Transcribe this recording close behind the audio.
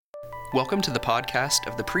Welcome to the podcast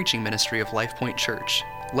of the preaching ministry of Life Point Church,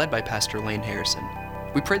 led by Pastor Lane Harrison.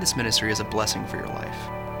 We pray this ministry is a blessing for your life.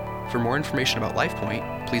 For more information about Life Point,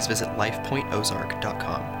 please visit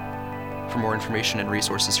lifepointozark.com. For more information and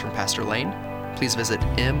resources from Pastor Lane, please visit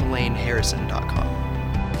mlaneharrison.com.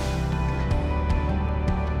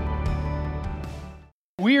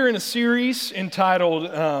 We are in a series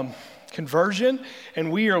entitled Conversion,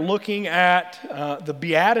 and we are looking at the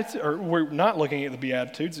Beatitudes, or we're not looking at the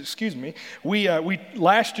Beatitudes, excuse me.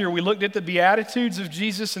 Last year we looked at the Beatitudes of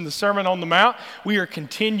Jesus in the Sermon on the Mount. We are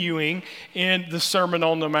continuing in the Sermon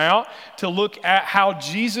on the Mount to look at how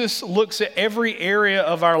Jesus looks at every area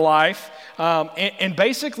of our life and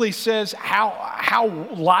basically says how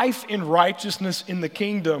life in righteousness in the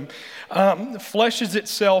kingdom fleshes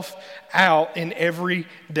itself out in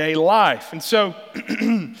everyday life. And so,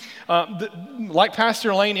 like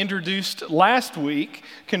Pastor Lane introduced last week,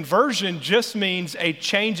 conversion just means a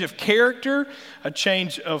change of character, a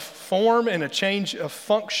change of form, and a change of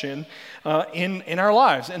function in our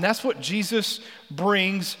lives. And that's what Jesus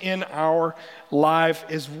brings in our life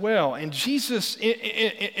as well. And Jesus,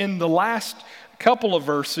 in the last couple of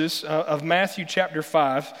verses of Matthew chapter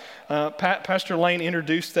 5, Pastor Lane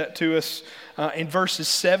introduced that to us in verses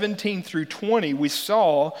 17 through 20. We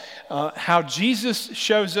saw how Jesus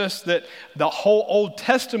shows us that the whole Old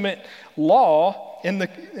Testament law and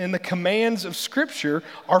the commands of Scripture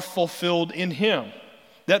are fulfilled in Him.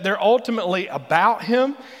 That they're ultimately about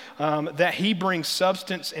Him, that He brings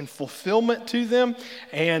substance and fulfillment to them,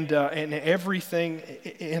 and everything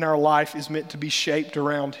in our life is meant to be shaped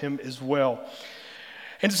around Him as well.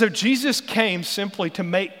 And so Jesus came simply to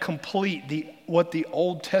make complete what the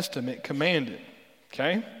Old Testament commanded,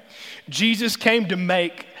 okay? Jesus came to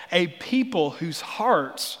make a people whose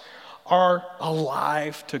hearts are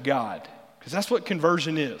alive to God, because that's what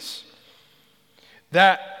conversion is.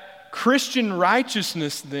 That Christian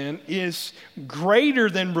righteousness then is greater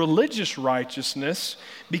than religious righteousness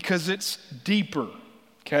because it's deeper,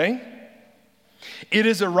 okay? It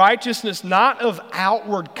is a righteousness not of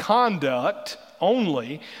outward conduct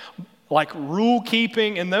only, like rule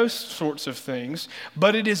keeping and those sorts of things,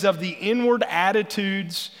 but it is of the inward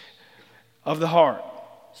attitudes of the heart,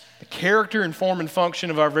 the character and form and function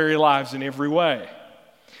of our very lives in every way.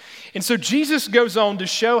 And so Jesus goes on to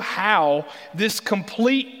show how this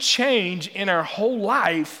complete change in our whole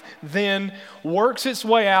life then works its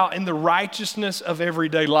way out in the righteousness of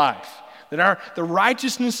everyday life. That the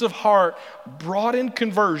righteousness of heart brought in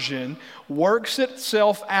conversion works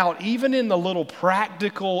itself out even in the little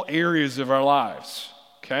practical areas of our lives,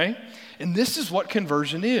 okay? And this is what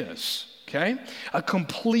conversion is, okay? A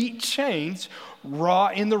complete change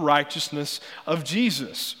wrought in the righteousness of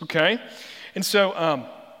Jesus, okay? And so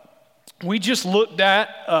we just looked at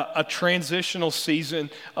a transitional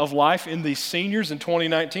season of life in the seniors in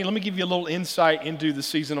 2019. Let me give you a little insight into the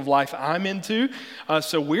season of life I'm into.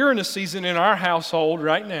 So we're in a season in our household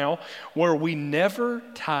right now where we never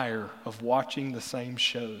tire of watching the same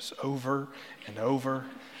shows over and over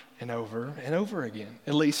and over and over again.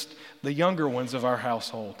 At least the younger ones of our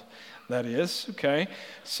household, that is, okay?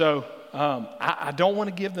 So I don't want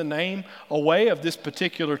to give the name away of this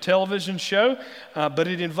particular television show, but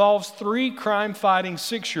it involves 3 crime-fighting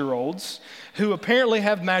 6-year-olds who apparently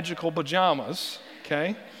have magical pajamas,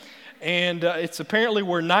 okay? And it's apparently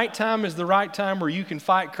where nighttime is the right time where you can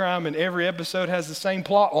fight crime, and every episode has the same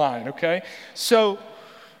plot line, okay? So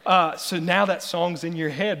now that song's in your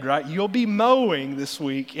head, right? You'll be mowing this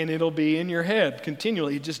week and it'll be in your head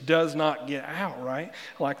continually. It just does not get out, right?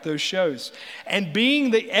 Like those shows. And being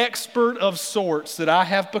the expert of sorts that I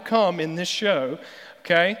have become in this show,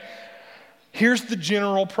 okay, here's the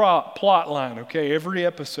general plot line, okay, every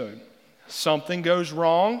episode. Something goes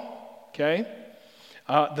wrong, okay?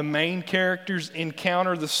 The main characters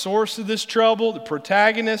encounter the source of this trouble, the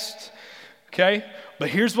protagonist, okay? But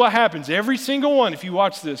here's what happens. Every single one, if you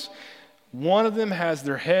watch this, one of them has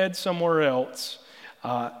their head somewhere else.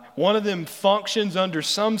 One of them functions under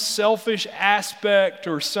some selfish aspect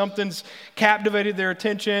or something's captivated their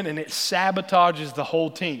attention and it sabotages the whole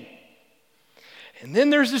team. And then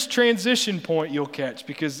there's this transition point you'll catch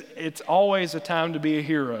because it's always a time to be a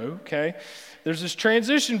hero, okay? There's this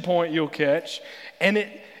transition point you'll catch and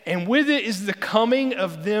with it is the coming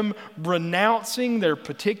of them renouncing their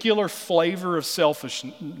particular flavor of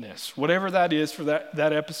selfishness, whatever that is for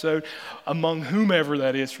that episode, among whomever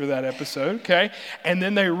that is for that episode, okay? And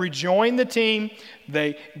then they rejoin the team,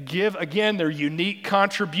 they give, again, their unique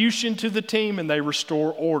contribution to the team, and they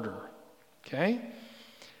restore order, okay?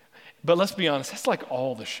 But let's be honest, that's like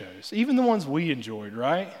all the shows, even the ones we enjoyed,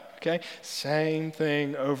 right? okay? Same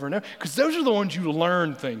thing over and over. Because those are the ones you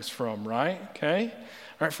learn things from, right? Okay?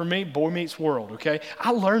 All right, for me, Boy Meets World, okay?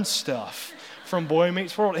 I learned stuff from Boy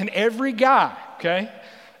Meets World. And every guy, okay?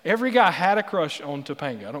 Every guy had a crush on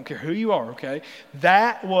Topanga. I don't care who you are, okay?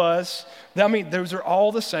 Those are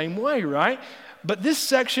all the same way, right? But this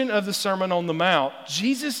section of the Sermon on the Mount,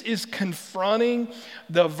 Jesus is confronting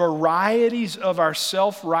the varieties of our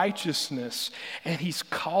self-righteousness, and he's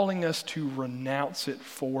calling us to renounce it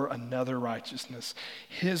for another righteousness,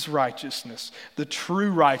 his righteousness, the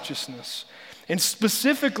true righteousness. And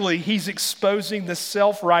specifically, he's exposing the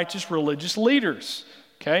self-righteous religious leaders,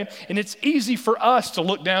 okay? And it's easy for us to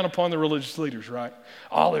look down upon the religious leaders, right?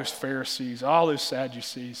 All those Pharisees, all those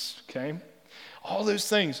Sadducees, okay? All those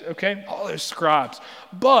things, okay? All those scribes.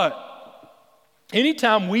 But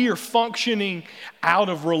anytime we are functioning out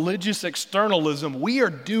of religious externalism, we are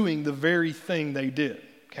doing the very thing they did,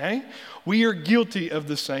 okay? We are guilty of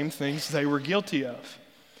the same things they were guilty of.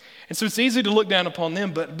 And so it's easy to look down upon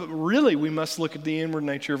them, but really we must look at the inward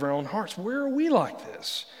nature of our own hearts. Where are we like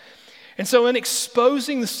this? And so in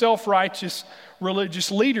exposing the self-righteous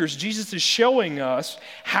religious leaders, Jesus is showing us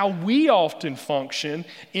how we often function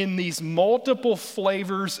in these multiple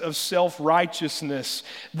flavors of self-righteousness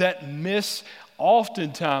that miss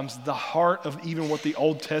oftentimes the heart of even what the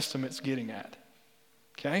Old Testament's getting at,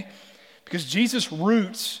 okay? Because Jesus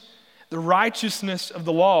roots the righteousness of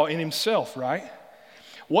the law in himself, right?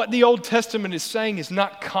 What the Old Testament is saying is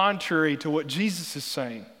not contrary to what Jesus is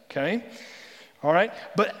saying, okay? All right?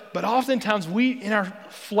 But oftentimes we, in our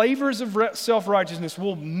flavors of self-righteousness,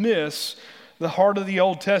 will miss the heart of the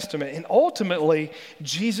Old Testament. And ultimately,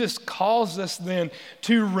 Jesus calls us then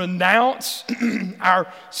to renounce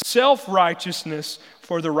our self-righteousness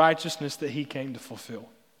for the righteousness that he came to fulfill.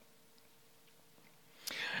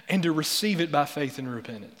 And to receive it by faith and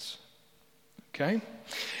repentance. Okay?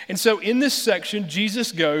 And so in this section,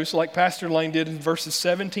 Jesus goes, like Pastor Lane did in verses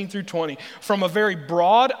 17 through 20, from a very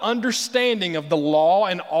broad understanding of the law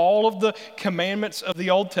and all of the commandments of the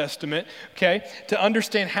Old Testament, okay, to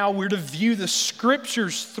understand how we're to view the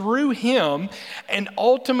scriptures through him and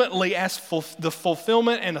ultimately as the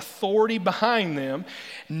fulfillment and authority behind them.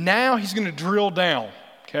 Now he's going to drill down,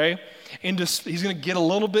 okay? He's going to get a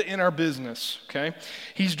little bit in our business, okay?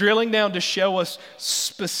 He's drilling down to show us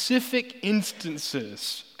specific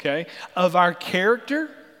instances, okay, of our character,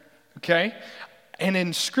 okay, and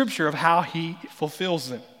in Scripture of how he fulfills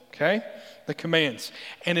them, okay, the commands.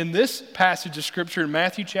 And in this passage of Scripture in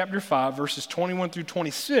Matthew chapter 5, verses 21 through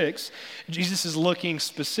 26, Jesus is looking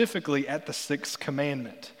specifically at the sixth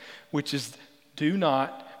commandment, which is do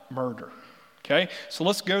not murder. Okay, so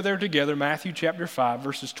let's go there together, Matthew chapter 5,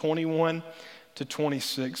 verses 21 to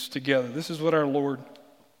 26 together. This is what our Lord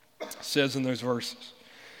says in those verses.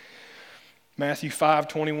 Matthew 5,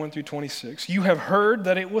 21 through 26. You have heard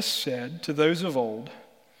that it was said to those of old,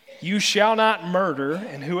 you shall not murder,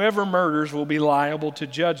 and whoever murders will be liable to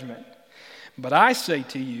judgment. But I say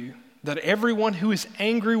to you that everyone who is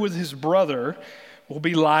angry with his brother will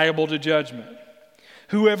be liable to judgment.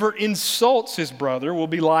 Whoever insults his brother will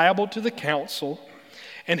be liable to the council,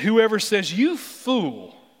 and whoever says, you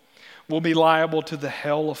fool, will be liable to the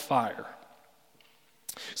hell of fire.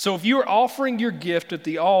 So if you are offering your gift at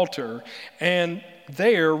the altar, and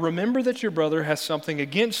there remember that your brother has something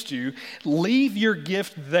against you, leave your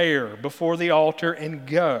gift there before the altar and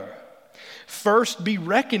go. First be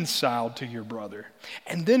reconciled to your brother,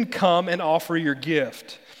 and then come and offer your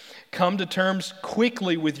gift. Come to terms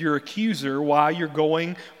quickly with your accuser while you're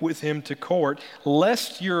going with him to court,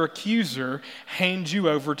 lest your accuser hand you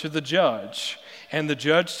over to the judge, and the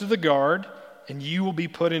judge to the guard, and you will be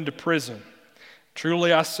put into prison.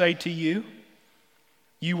 Truly I say to you,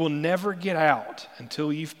 you will never get out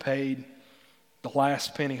until you've paid the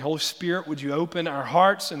last penny. Holy Spirit, would you open our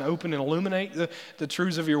hearts and open and illuminate the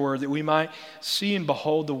truths of your word, that we might see and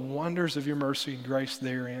behold the wonders of your mercy and grace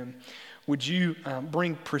therein. Would you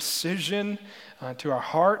bring precision to our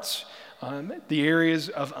hearts, the areas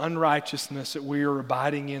of unrighteousness that we are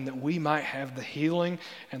abiding in, that we might have the healing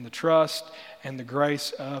and the trust and the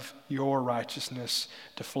grace of your righteousness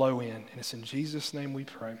to flow in. And it's in Jesus' name we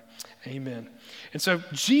pray. Amen. And so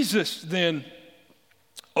Jesus then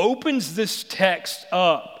opens this text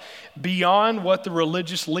up beyond what the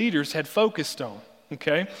religious leaders had focused on,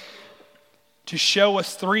 okay? To show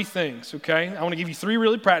us three things, okay? I want to give you three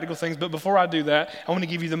really practical things, but before I do that, I want to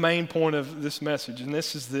give you the main point of this message, and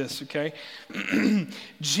this is this, okay?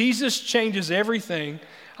 Jesus changes everything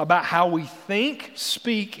about how we think,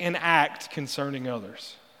 speak, and act concerning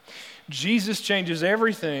others. Jesus changes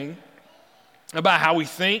everything about how we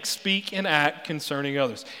think, speak, and act concerning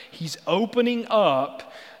others. He's opening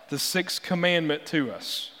up the sixth commandment to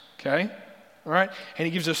us, okay? All right? And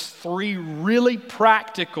he gives us 3 really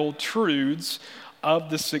practical truths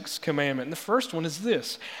of the sixth commandment. And the first one is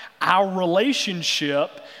this: our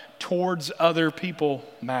relationship towards other people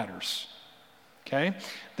matters, okay?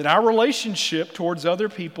 That our relationship towards other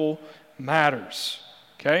people matters,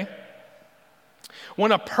 okay?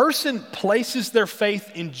 When a person places their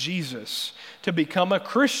faith in Jesus to become a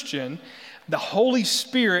Christian, the Holy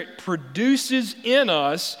Spirit produces in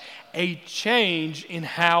us a change in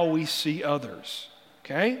how we see others,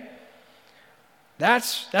 okay?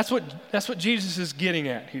 That's what Jesus is getting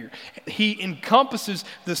at here. He encompasses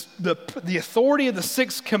the authority of the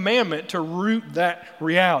sixth commandment to root that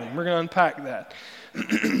reality. We're going to unpack that.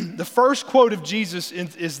 The first quote of Jesus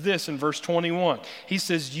is this in verse 21. He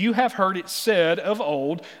says, "You have heard it said of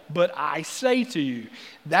old, but I say to you."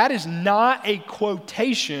 That is not a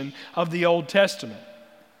quotation of the Old Testament.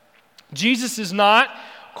 Jesus is not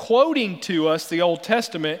quoting to us the Old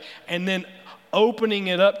Testament and then opening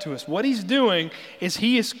it up to us. What he's doing is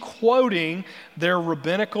he is quoting their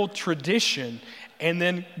rabbinical tradition and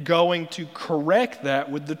then going to correct that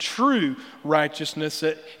with the true righteousness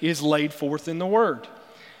that is laid forth in the Word.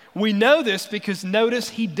 We know this because notice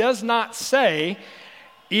he does not say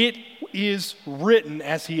it is written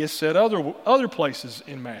as he has said other places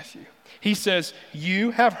in Matthew. He says,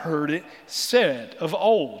 "You have heard it said of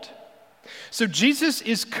old." So Jesus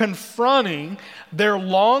is confronting their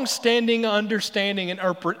long-standing understanding and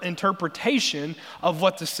interpretation of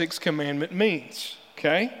what the sixth commandment means,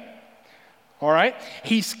 okay? All right?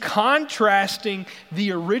 He's contrasting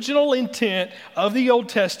the original intent of the Old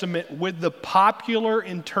Testament with the popular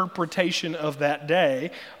interpretation of that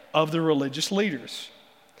day of the religious leaders.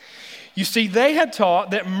 You see, they had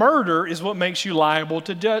taught that murder is what makes you liable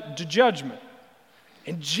to judgment.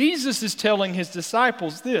 And Jesus is telling his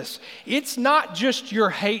disciples this: it's not just your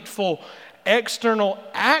hateful external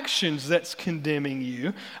actions that's condemning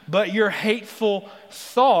you, but your hateful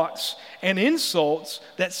thoughts and insults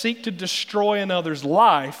that seek to destroy another's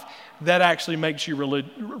life that actually makes you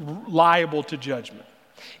liable to judgment.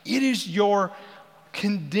 It is your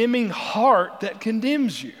condemning heart that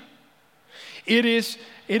condemns you. It is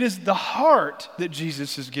the heart that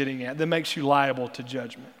Jesus is getting at that makes you liable to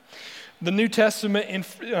judgment. The New Testament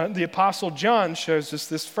in the Apostle John shows us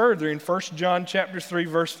this further. In 1 John chapter 3,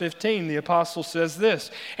 verse 15, the Apostle says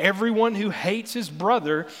this: "Everyone who hates his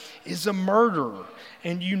brother is a murderer,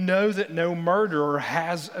 and you know that no murderer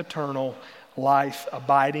has eternal life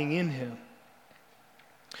abiding in him."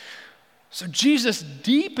 So Jesus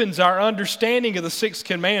deepens our understanding of the sixth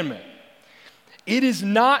commandment. It is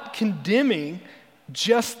not condemning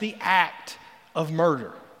just the act of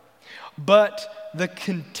murder, but the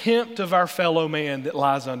contempt of our fellow man that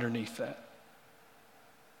lies underneath that.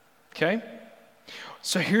 Okay?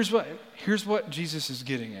 So here's what Jesus is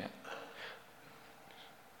getting at.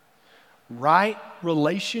 Right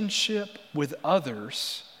relationship with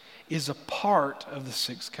others is a part of the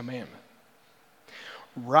sixth commandment.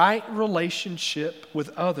 Right relationship with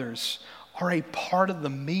others are a part of the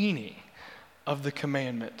meaning of the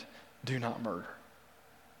commandment, "Do not murder."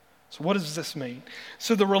 So what does this mean?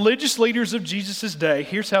 So the religious leaders of Jesus' day,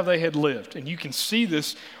 here's how they had lived. And you can see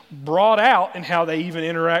this brought out in how they even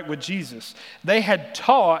interact with Jesus. They had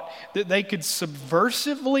taught that they could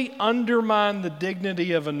subversively undermine the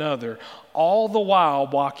dignity of another, all the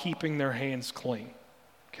while keeping their hands clean.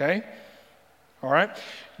 Okay? All right?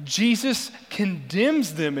 Jesus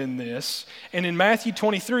condemns them in this, and in Matthew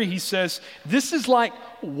 23, he says, this is like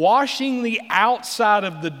washing the outside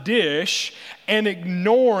of the dish and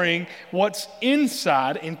ignoring what's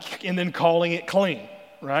inside and then calling it clean,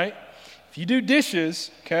 right? If you do dishes,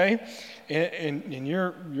 okay, and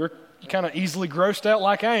you're kind of easily grossed out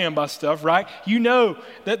like I am by stuff, right? You know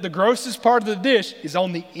that the grossest part of the dish is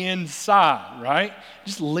on the inside, right?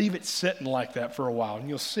 Just leave it sitting like that for a while and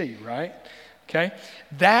you'll see, right? Okay?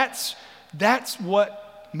 That's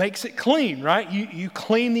what makes it clean, right? You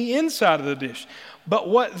clean the inside of the dish. But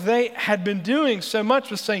what they had been doing so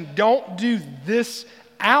much was saying, don't do this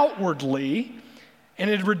outwardly, and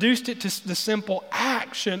it reduced it to the simple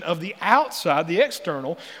action of the outside, the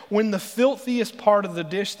external, when the filthiest part of the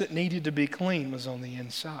dish that needed to be clean was on the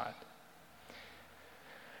inside.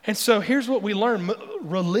 And so here's what we learn.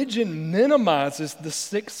 Religion minimizes the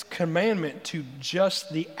sixth commandment to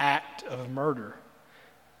just the act of murder.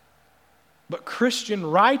 But Christian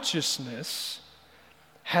righteousness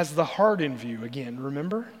has the heart in view again,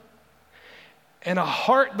 remember? And a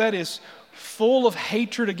heart that is full of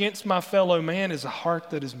hatred against my fellow man is a heart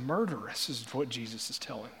that is murderous, is what Jesus is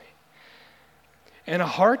telling me. And a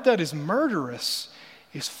heart that is murderous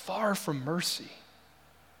is far from mercy.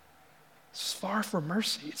 It's far from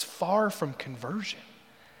mercy. It's far from conversion.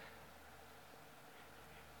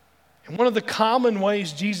 And one of the common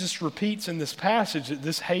ways Jesus repeats in this passage that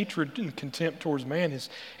this hatred and contempt towards man is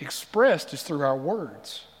expressed is through our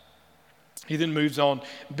words. He then moves on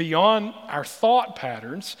beyond our thought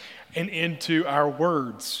patterns and into our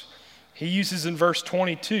words. He uses in verse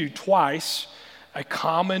 22 twice a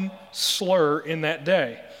common slur in that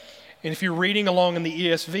day. And if you're reading along in the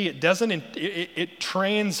ESV, it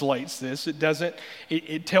translates this.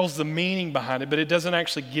 It tells the meaning behind it, but it doesn't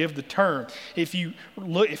actually give the term. If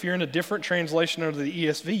you're in a different translation under the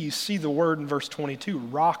ESV, you see the word in verse 22,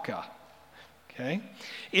 raka. Okay?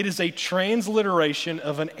 It is a transliteration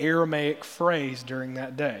of an Aramaic phrase during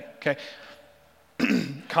that day. Okay?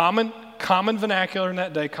 Common vernacular in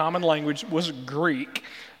that day, common language was Greek.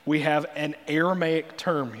 We have an Aramaic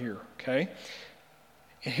term here, okay?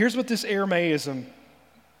 And here's what this Aramaism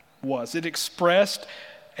was. It expressed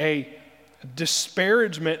a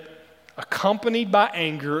disparagement accompanied by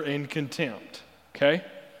anger and contempt, okay?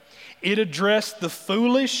 It addressed the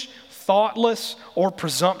foolish, thoughtless, or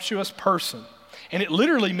presumptuous person. And it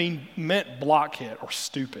literally meant blockhead or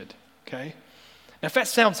stupid, okay? Now, if that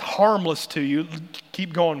sounds harmless to you,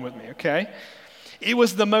 keep going with me, okay? It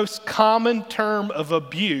was the most common term of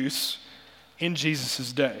abuse in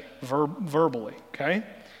Jesus' day, verbally, okay?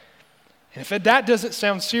 And if that doesn't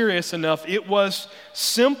sound serious enough, it was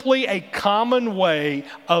simply a common way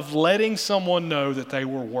of letting someone know that they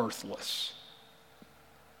were worthless,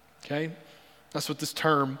 okay? That's what this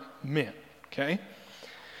term meant, okay?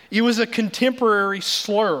 It was a contemporary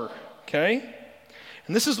slur, okay?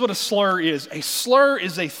 And this is what a slur is. A slur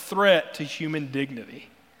is a threat to human dignity.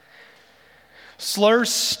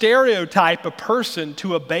 Slurs stereotype a person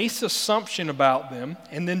to a base assumption about them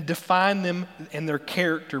and then define them and their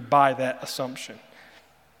character by that assumption.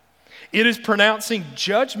 It is pronouncing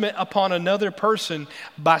judgment upon another person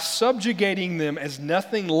by subjugating them as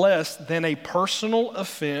nothing less than a personal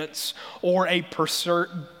offense or a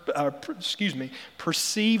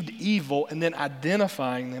perceived evil and then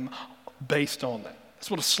identifying them based on that. That's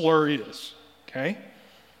what a slur is, okay?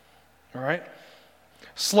 All right?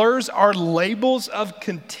 Slurs are labels of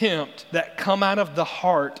contempt that come out of the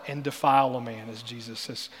heart and defile a man, as Jesus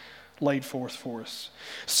has laid forth for us.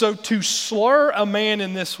 So to slur a man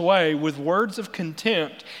in this way with words of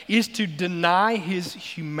contempt is to deny his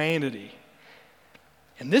humanity.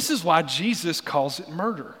 And this is why Jesus calls it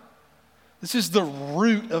murder. This is the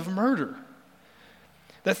root of murder.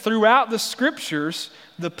 That throughout the scriptures,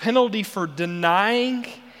 the penalty for denying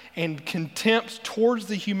and contempt towards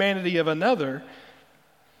the humanity of another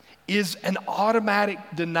is an automatic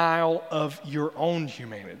denial of your own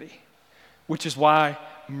humanity, which is why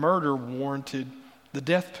murder warranted the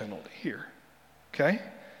death penalty here, okay,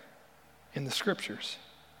 in the scriptures.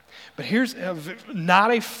 But here's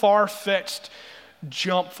not a far-fetched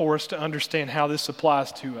jump for us to understand how this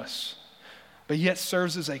applies to us, but yet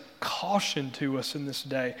serves as a caution to us in this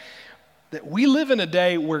day, that we live in a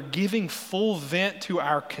day where giving full vent to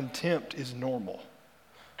our contempt is normal.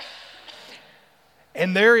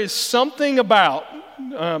 And there is something about,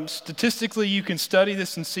 statistically you can study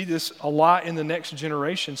this and see this a lot in the next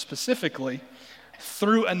generation specifically,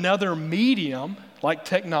 through another medium like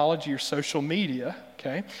technology or social media,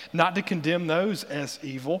 okay? Not to condemn those as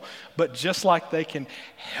evil, but just like they can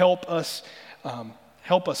help us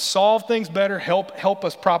solve things better, help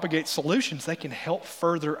us propagate solutions, they can help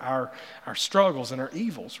further our struggles and our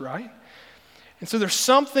evils, right? And so there's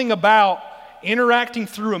something about interacting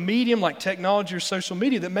through a medium like technology or social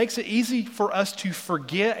media that makes it easy for us to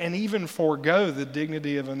forget and even forego the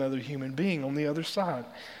dignity of another human being on the other side.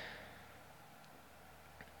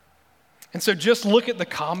 And so just look at the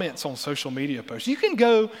comments on social media posts. You can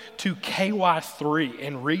go to KY3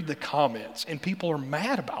 and read the comments, and people are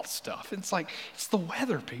mad about stuff. It's like, it's the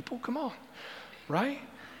weather, people. Come on, right?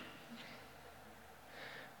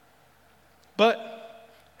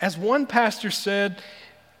 But as one pastor said,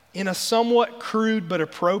 in a somewhat crude but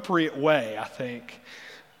appropriate way, I think,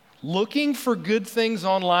 looking for good things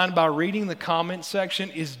online by reading the comment section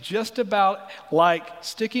is just about like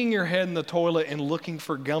sticking your head in the toilet and looking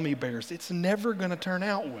for gummy bears. It's never going to turn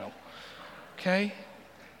out well, okay?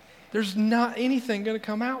 There's not anything going to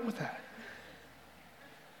come out with that.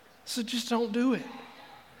 So just don't do it.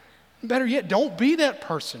 Better yet, don't be that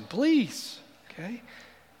person, please, okay?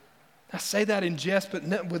 I say that in jest, but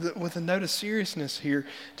with a note of seriousness here,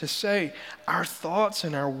 to say our thoughts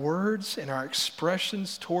and our words and our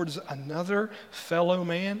expressions towards another fellow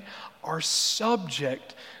man are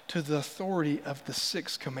subject to the authority of the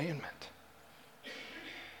sixth commandment.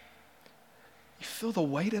 You feel the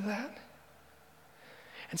weight of that?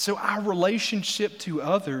 And so our relationship to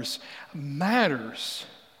others matters.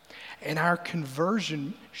 And our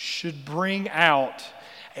conversion should bring out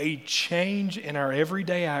a change in our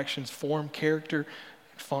everyday actions, form, character,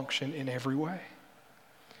 and function in every way.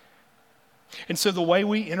 And so the way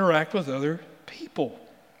we interact with other people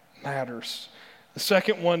matters. The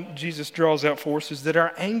second one Jesus draws out for us is that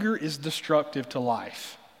our anger is destructive to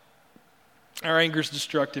life. Our anger is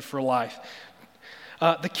destructive for life.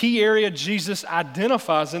 The key area Jesus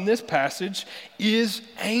identifies in this passage is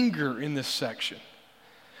anger in this section.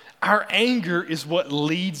 Our anger is what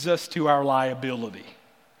leads us to our liability.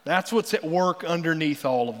 That's what's at work underneath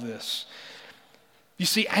all of this. You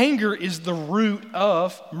see, anger is the root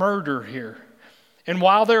of murder here. And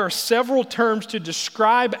while there are several terms to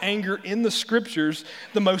describe anger in the scriptures,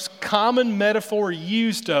 the most common metaphor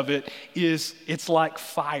used of it is it's like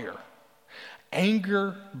fire.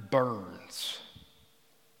 Anger burns.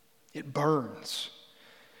 It burns.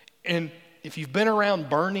 And if you've been around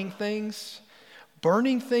burning things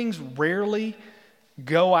rarely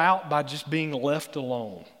go out by just being left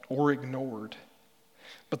alone or ignored.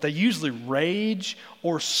 But they usually rage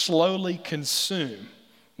or slowly consume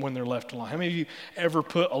when they're left alone. How many of you ever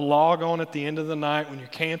put a log on at the end of the night when you're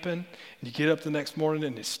camping and you get up the next morning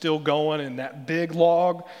and it's still going, and that big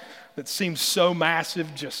log that seems so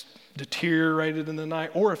massive just deteriorated in the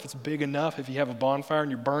night? Or if it's big enough, if you have a bonfire and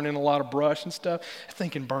you're burning a lot of brush and stuff, that thing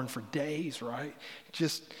can burn for days, right?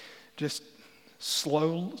 Just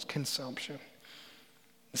slow consumption.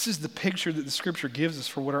 This is the picture that the scripture gives us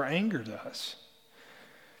for what our anger does.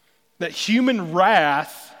 That human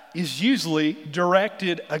wrath is usually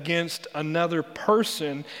directed against another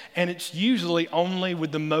person, and it's usually only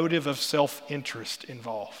with the motive of self-interest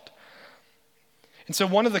involved. And so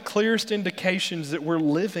one of the clearest indications that we're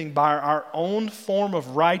living by our own form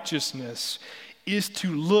of righteousness is to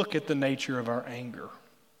look at the nature of our anger.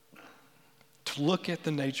 To look at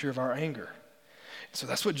the nature of our anger. So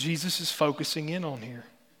that's what Jesus is focusing in on here.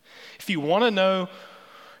 If you want to know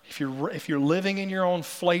if you're living in your own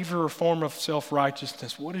flavor or form of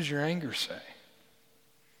self-righteousness, what does your anger say?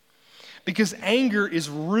 Because anger is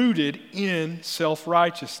rooted in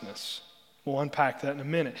self-righteousness. We'll unpack that in a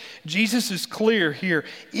minute. Jesus is clear here.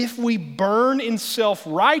 If we burn in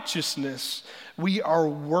self-righteousness, we are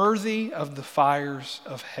worthy of the fires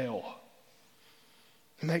of hell.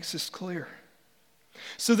 He makes this clear.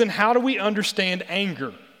 So then how do we understand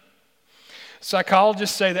anger?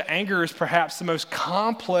 Psychologists say that anger is perhaps the most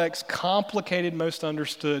complex, complicated, most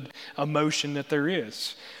understood emotion that there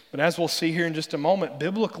is. But as we'll see here in just a moment,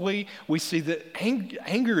 biblically, we see that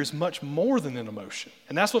anger is much more than an emotion.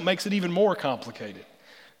 And that's what makes it even more complicated.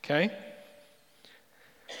 Okay?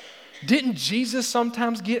 Didn't Jesus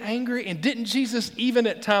sometimes get angry? And didn't Jesus even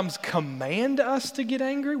at times command us to get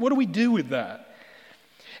angry? What do we do with that?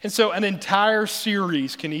 And so an entire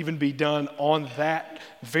series can even be done on that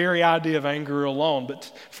very idea of anger alone.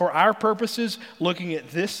 But for our purposes, looking at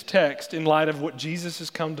this text in light of what Jesus has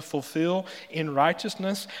come to fulfill in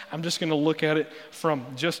righteousness, I'm just going to look at it from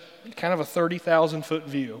just kind of a 30,000-foot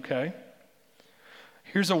view, okay?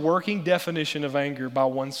 Here's a working definition of anger by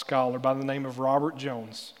one scholar by the name of Robert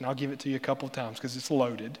Jones. And I'll give it to you a couple of times because it's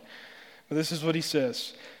loaded. But this is what he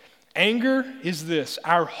says. Anger is this: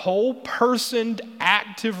 our whole-personed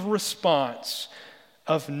active response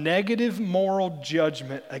of negative moral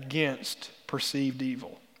judgment against perceived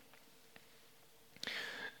evil.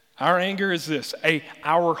 Our anger is this: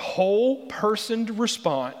 our whole-personed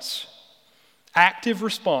response, active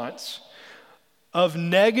response of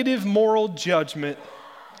negative moral judgment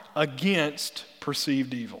against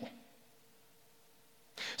perceived evil.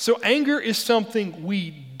 So anger is something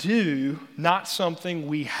we do, not something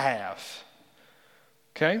we have.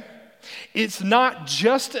 Okay? It's not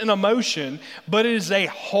just an emotion, but it is a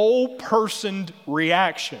whole-personed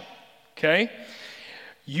reaction. Okay?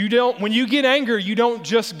 When you get anger, you don't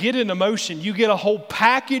just get an emotion. You get a whole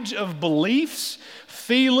package of beliefs,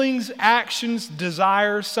 feelings, actions,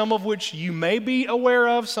 desires, some of which you may be aware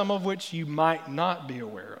of, some of which you might not be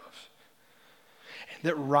aware of, and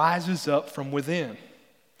that rises up from within.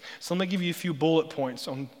 So let me give you a few bullet points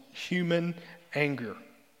on human anger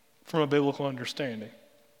from a biblical understanding.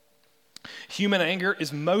 Human anger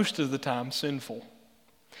is most of the time sinful.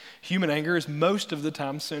 Human anger is most of the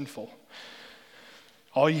time sinful.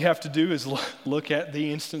 All you have to do is look at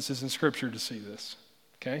the instances in Scripture to see this.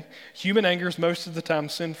 Okay? Human anger is most of the time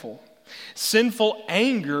sinful. Sinful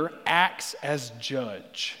anger acts as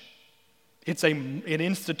judge. It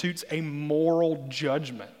institutes a moral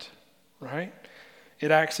judgment, right? It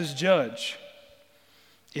acts as judge.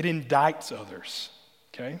 It indicts others,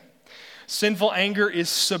 okay? Sinful anger is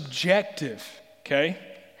subjective, okay?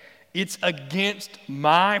 It's against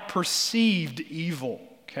my perceived evil,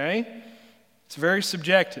 okay? It's very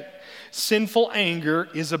subjective. Sinful anger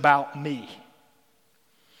is about me.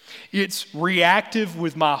 It's reactive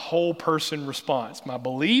with my whole person response, my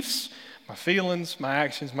beliefs, my feelings, my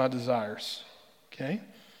actions, my desires, okay?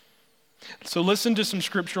 So listen to some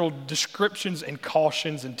scriptural descriptions and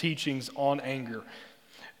cautions and teachings on anger.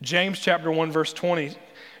 James chapter 1 verse 20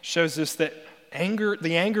 shows us that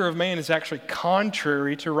the anger of man is actually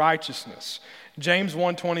contrary to righteousness. James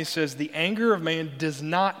 1:20 says, the anger of man does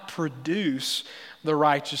not produce the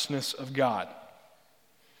righteousness of God.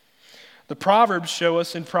 The Proverbs show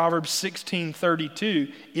us in Proverbs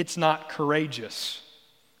 16:32, it's not courageous.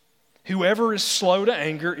 Whoever is slow to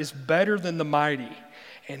anger is better than the mighty,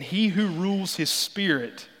 and he who rules his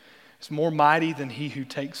spirit is more mighty than he who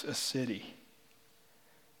takes a city.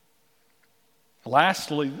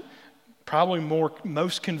 Lastly, probably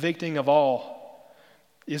most convicting of all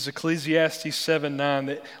is Ecclesiastes 7:9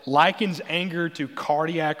 that likens anger to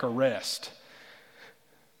cardiac arrest.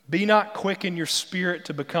 Be not quick in your spirit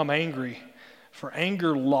to become angry, for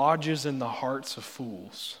anger lodges in the hearts of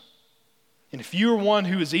fools. And if you are one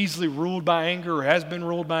who is easily ruled by anger or has been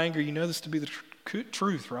ruled by anger, you know this to be the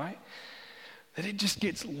truth, right? That it just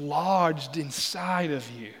gets lodged inside of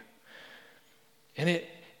you. And it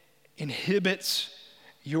inhibits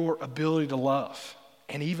your ability to love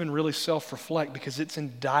and even really self-reflect, because its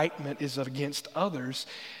indictment is against others,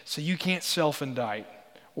 so you can't self-indict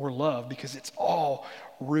or love because it's all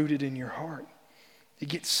rooted in your heart. It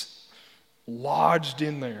gets lodged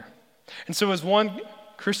in there. And so as one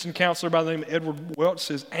Christian counselor by the name of Edward Welch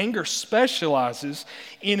says, anger specializes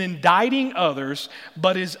in indicting others,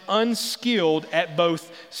 but is unskilled at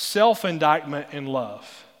both self-indictment and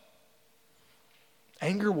love.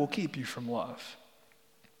 Anger will keep you from love.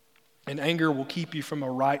 And anger will keep you from a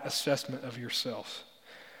right assessment of yourself.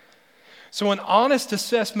 So an honest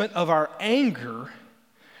assessment of our anger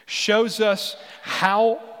shows us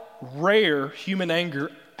how rare human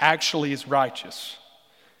anger actually is righteous.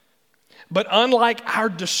 But unlike our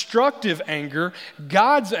destructive anger,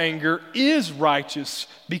 God's anger is righteous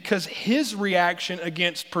because his reaction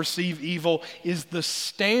against perceived evil is the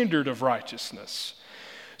standard of righteousness.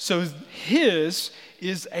 So his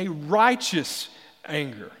is a righteous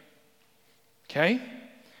anger. Okay?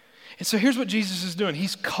 And so here's what Jesus is doing.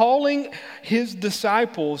 He's calling his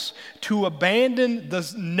disciples to abandon the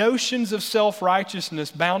notions of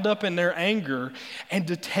self-righteousness bound up in their anger and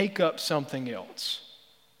to take up something else.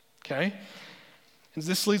 Okay? And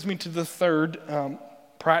this leads me to the third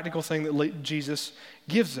practical thing that Jesus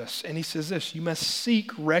gives us. And he says this: you must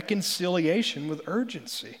seek reconciliation with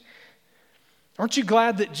urgency. Aren't you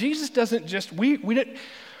glad that Jesus doesn't just, we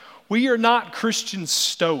are not Christian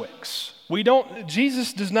Stoics.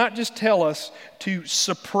 Jesus does not just tell us to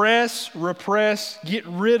suppress, repress, get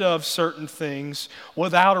rid of certain things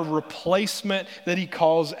without a replacement that he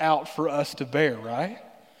calls out for us to bear, right?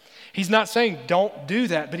 He's not saying don't do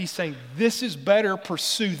that, but he's saying this is better,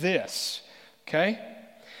 pursue this, okay?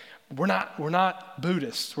 We're not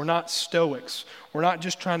Buddhists, we're not Stoics. We're not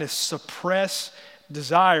just trying to suppress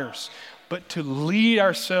desires, but to lead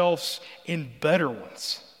ourselves in better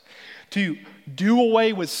ones. To do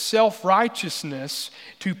away with self-righteousness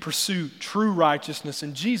to pursue true righteousness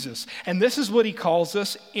in Jesus. And this is what he calls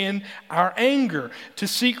us in our anger, to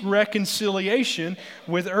seek reconciliation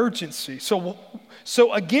with urgency.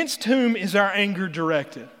 So against whom is our anger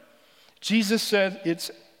directed? Jesus said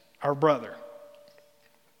it's our brother.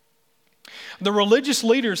 The religious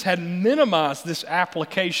leaders had minimized this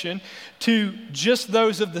application to just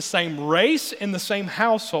those of the same race and the same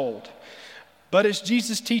household. But as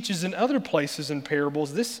Jesus teaches in other places in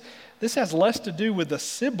parables, this has less to do with a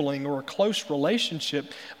sibling or a close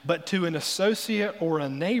relationship, but to an associate or a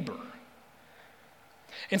neighbor.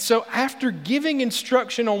 And so after giving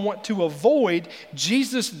instruction on what to avoid,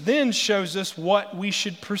 Jesus then shows us what we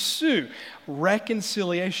should pursue.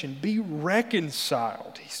 Reconciliation. Be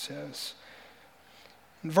reconciled, he says.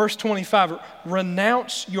 In verse 25,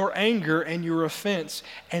 renounce your anger and your offense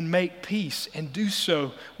and make peace, and do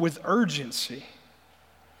so with urgency.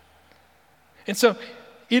 And so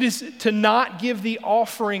it is to not give the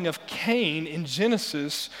offering of Cain in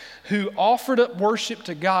Genesis, who offered up worship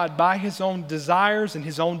to God by his own desires and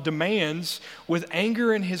his own demands with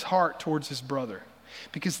anger in his heart towards his brother.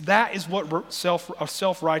 Because that is what a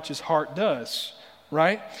self-righteous heart does.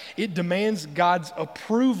 Right? It demands God's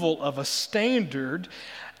approval of a standard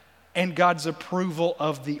and God's approval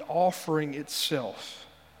of the offering itself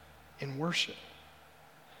in worship.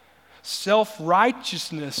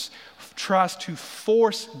 Self-righteousness tries to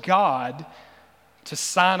force God to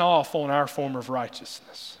sign off on our form of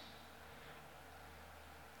righteousness.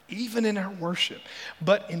 even in our worship.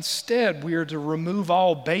 But instead, we are to remove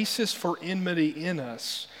all basis for enmity in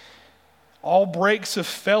us, all breaks of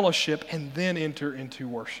fellowship, and then enter into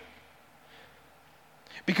worship.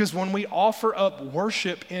 Because when we offer up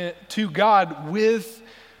worship to God with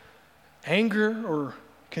anger or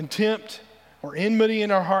contempt or enmity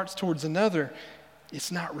in our hearts towards another,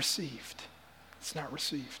 it's not received. It's not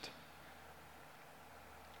received.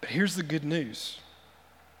 But here's the good news,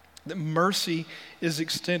 that mercy is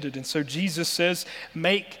extended. And so Jesus says,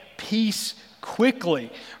 make peace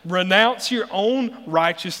quickly. Renounce your own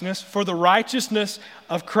righteousness for the righteousness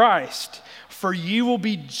of Christ. For you will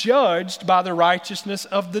be judged by the righteousness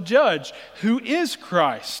of the judge, who is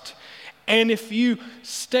Christ. And if you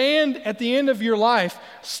stand at the end of your life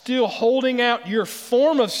still holding out your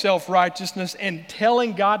form of self-righteousness and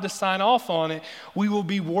telling God to sign off on it, we will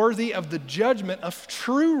be worthy of the judgment of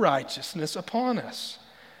true righteousness upon us.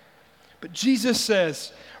 But Jesus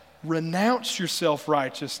says, renounce your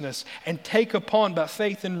self-righteousness and take upon by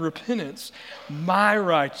faith and repentance my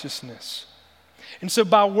righteousness. And so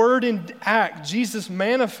by word and act, Jesus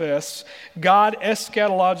manifests God's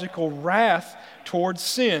eschatological wrath towards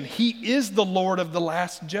sin. He is the Lord of the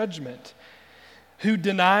last judgment, who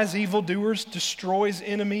denies evildoers, destroys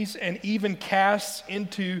enemies, and even casts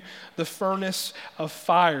into the furnace of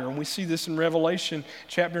fire. And we see this in Revelation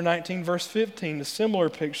chapter 19, verse 15, a similar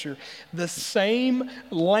picture. The same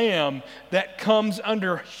Lamb that comes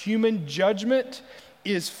under human judgment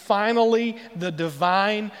is finally the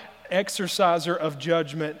divine exerciser of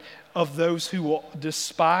judgment of those who will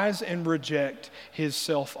despise and reject his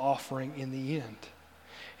self-offering in the end.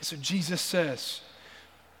 And so Jesus says,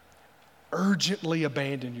 urgently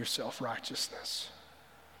abandon your self-righteousness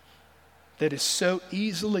that is so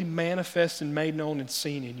easily manifest and made known and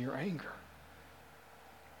seen in your anger.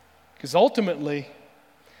 Because ultimately,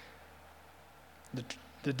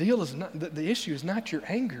 the deal is not, the issue is not your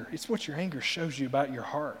anger. It's what your anger shows you about your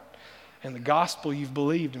heart and the gospel you've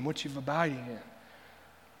believed and what you've abiding in.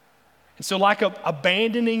 And so like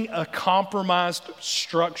abandoning a compromised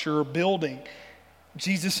structure or building,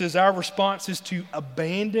 Jesus says our response is to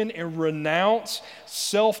abandon and renounce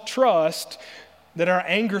self-trust that our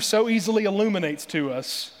anger so easily illuminates to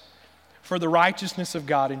us for the righteousness of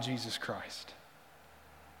God in Jesus Christ.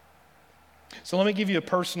 So let me give you a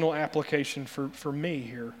personal application for me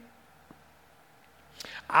here.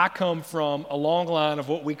 I come from a long line of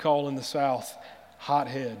what we call in the South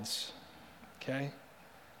hotheads, okay?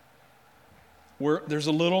 There's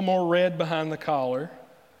a little more red behind the collar,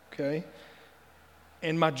 okay?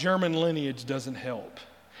 And my German lineage doesn't help.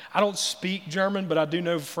 I don't speak German, but I do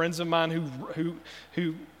know friends of mine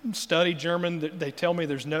who study German. They tell me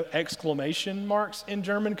there's no exclamation marks in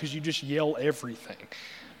German because you just yell everything.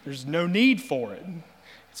 There's no need for it.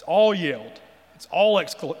 It's all yelled. It's all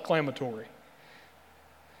exclamatory.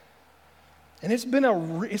 And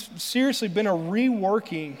it's seriously been a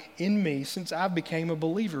reworking in me since I became a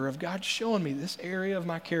believer of God showing me this area of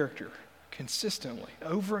my character consistently,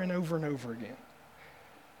 over and over and over again.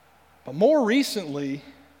 But more recently,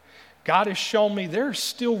 God has shown me there are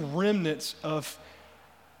still remnants of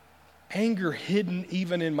anger hidden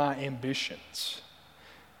even in my ambitions.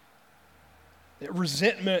 That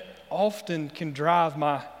resentment often can drive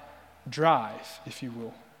my drive, if you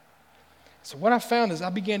will. So what I found is I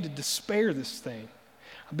began to despair this thing.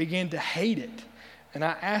 I began to hate it. And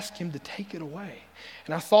I asked him to take it away.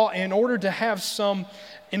 And I thought in order to have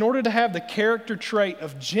the character trait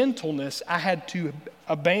of gentleness, I had to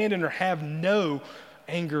abandon or have no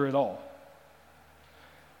anger at all.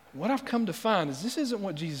 What I've come to find is this isn't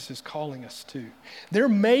what Jesus is calling us to. There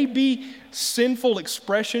may be sinful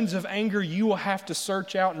expressions of anger you will have to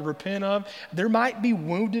search out and repent of. There might be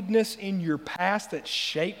woundedness in your past that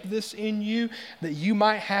shaped this in you that you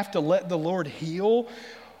might have to let the Lord heal.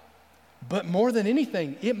 But more than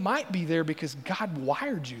anything, it might be there because God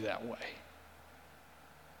wired you that way.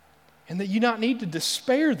 And that you not need to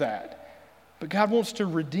despair that, but God wants to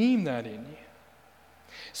redeem that in you.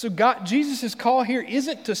 So Jesus' call here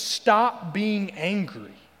isn't to stop being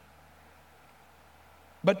angry,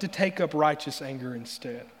 but to take up righteous anger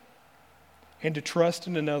instead and to trust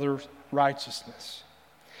in another's righteousness.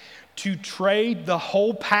 To trade the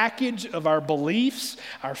whole package of our beliefs,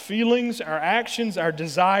 our feelings, our actions, our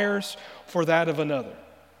desires for that of another.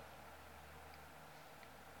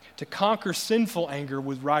 To conquer sinful anger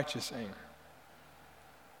with righteous anger.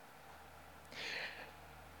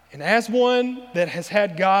 And as one that has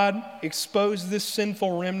had God expose this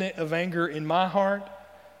sinful remnant of anger in my heart,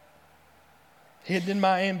 hidden in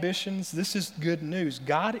my ambitions, this is good news.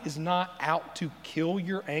 God is not out to kill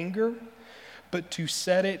your anger, but to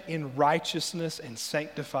set it in righteousness and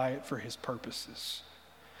sanctify it for his purposes.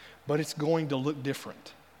 But it's going to look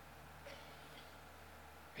different.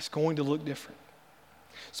 It's going to look different.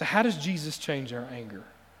 So how does Jesus change our anger?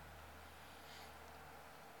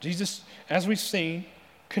 Jesus, as we've seen,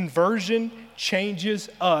 conversion changes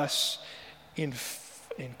us in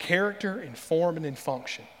character, in form, and in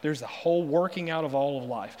function. There's a whole working out of all of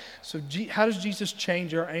life. So how does Jesus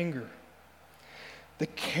change our anger? The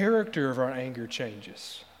character of our anger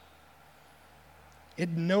changes. It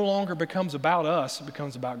no longer becomes about us, it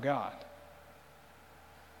becomes about God.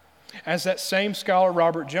 As that same scholar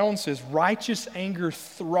Robert Jones says, righteous anger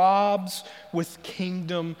throbs with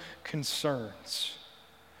kingdom concerns.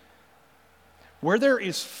 Where there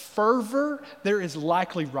is fervor, there is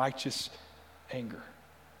likely righteous anger.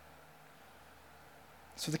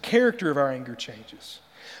 So the character of our anger changes.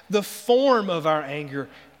 The form of our anger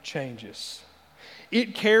changes.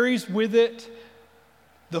 It carries with it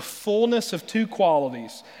the fullness of two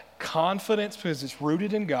qualities: confidence, because it's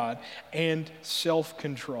rooted in God, and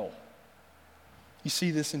self-control. You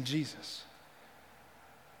see this in Jesus.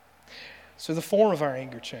 So the form of our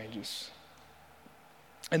anger changes.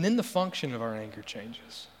 And then the function of our anger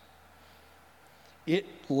changes. It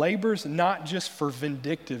labors not just for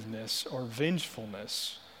vindictiveness or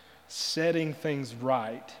vengefulness, setting things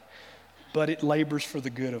right, but it labors for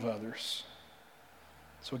the good of others.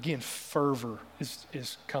 So again, fervor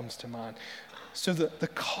comes to mind. So the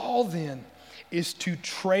call then is to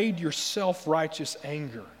trade your self-righteous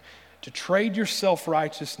anger, to trade your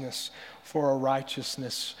self-righteousness for a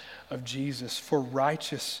righteousness of Jesus, for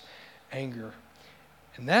righteous anger.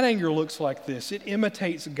 And that anger looks like this. It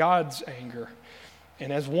imitates God's anger.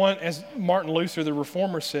 And as Martin Luther, the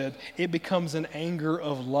reformer, said, it becomes an anger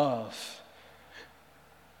of love.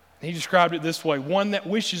 He described it this way: one that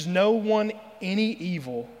wishes no one any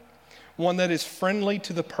evil, one that is friendly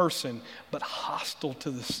to the person, but hostile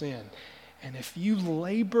to the sin. And if you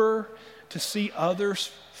labor to see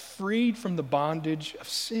others freed from the bondage of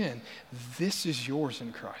sin, this is yours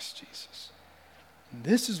in Christ Jesus. And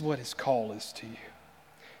this is what his call is to you.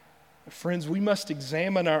 Friends, we must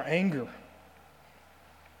examine our anger.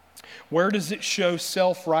 Where does it show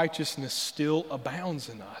self-righteousness still abounds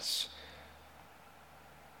in us?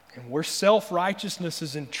 And where self-righteousness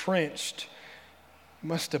is entrenched, we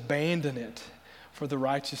must abandon it for the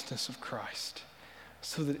righteousness of Christ,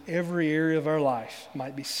 so that every area of our life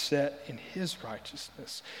might be set in his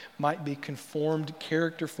righteousness, might be conformed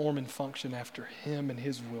character, form, and function after him and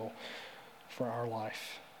his will for our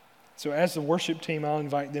life. So as the worship team, I'll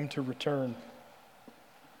invite them to return.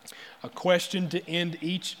 A question to end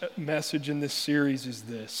each message in this series is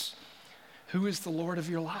this: who is the Lord of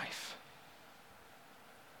your life?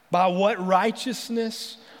 By what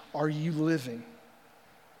righteousness are you living?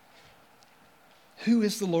 Who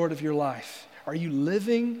is the Lord of your life? Are you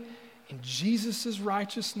living in Jesus'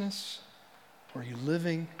 righteousness, or are you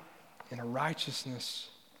living in a righteousness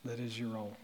that is your own?